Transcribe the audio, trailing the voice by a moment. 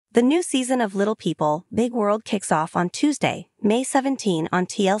The new season of Little People, Big World kicks off on Tuesday, May 17 on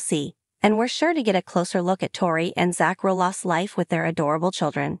TLC, and we're sure to get a closer look at Tori and Zach Roloff's life with their adorable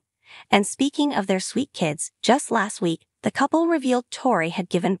children. And speaking of their sweet kids, just last week, the couple revealed Tori had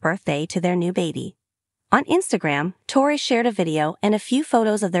given birthday to their new baby. On Instagram, Tori shared a video and a few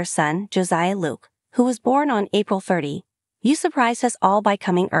photos of their son, Josiah Luke, who was born on April 30. "You surprised us all by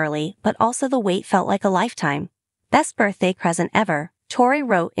coming early, but also the wait felt like a lifetime. Best birthday present ever," Tori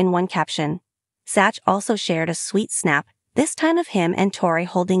wrote in one caption. Zach also shared a sweet snap, this time of him and Tori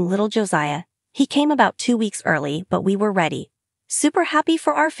holding little Josiah. "He came about 2 weeks early, but we were ready. Super happy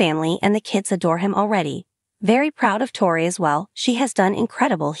for our family and the kids adore him already. Very proud of Tori as well, she has done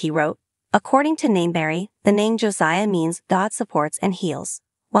incredible," he wrote. According to Nameberry, the name Josiah means God supports and heals,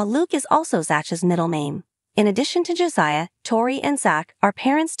 while Luke is also Zach's middle name. In addition to Josiah, Tori and Zach are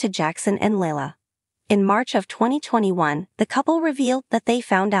parents to Jackson and Layla. In March of 2021, the couple revealed that they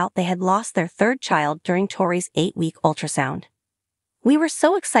found out they had lost their third child during Tori's 8-week ultrasound. "We were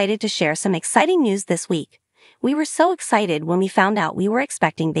so excited to share some exciting news this week. We were so excited when we found out we were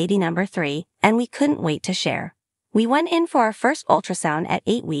expecting baby number 3, and we couldn't wait to share. We went in for our first ultrasound at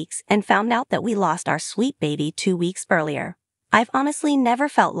 8 weeks and found out that we lost our sweet baby 2 weeks earlier. I've honestly never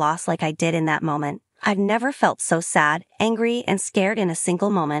felt lost like I did in that moment. I've never felt so sad, angry, and scared in a single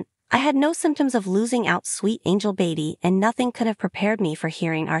moment. I had no symptoms of losing out sweet angel baby, and nothing could have prepared me for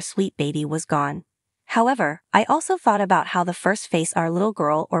hearing our sweet baby was gone. However, I also thought about how the first face our little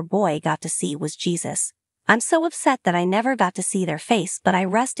girl or boy got to see was Jesus. I'm so upset that I never got to see their face, but I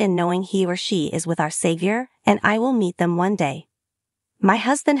rest in knowing he or she is with our Savior, and I will meet them one day. My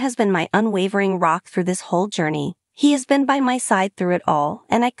husband has been my unwavering rock through this whole journey. He has been by my side through it all,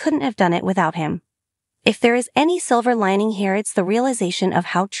 and I couldn't have done it without him. If there is any silver lining here, it's the realization of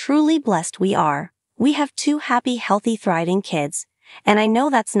how truly blessed we are. We have 2 happy, healthy, thriving kids, and I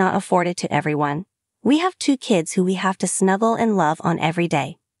know that's not afforded to everyone. We have 2 kids who we have to snuggle and love on every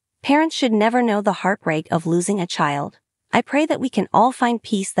day. Parents should never know the heartbreak of losing a child. I pray that we can all find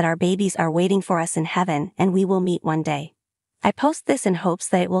peace, that our babies are waiting for us in heaven and we will meet one day. I post this in hopes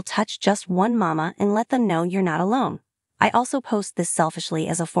that it will touch just one mama and let them know you're not alone. I also post this selfishly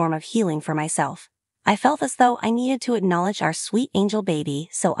as a form of healing for myself. I felt as though I needed to acknowledge our sweet angel baby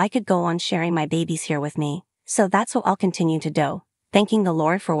so I could go on sharing my babies here with me. So that's what I'll continue to do, thanking the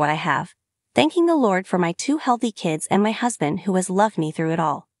Lord for what I have. Thanking the Lord for my 2 healthy kids and my husband who has loved me through it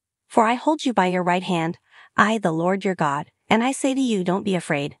all. For I hold you by your right hand, I, the Lord your God, and I say to you, don't be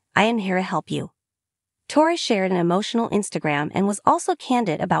afraid, I am here to help you. Tori shared an emotional Instagram and was also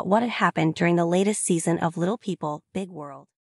candid about what had happened during the latest season of Little People, Big World.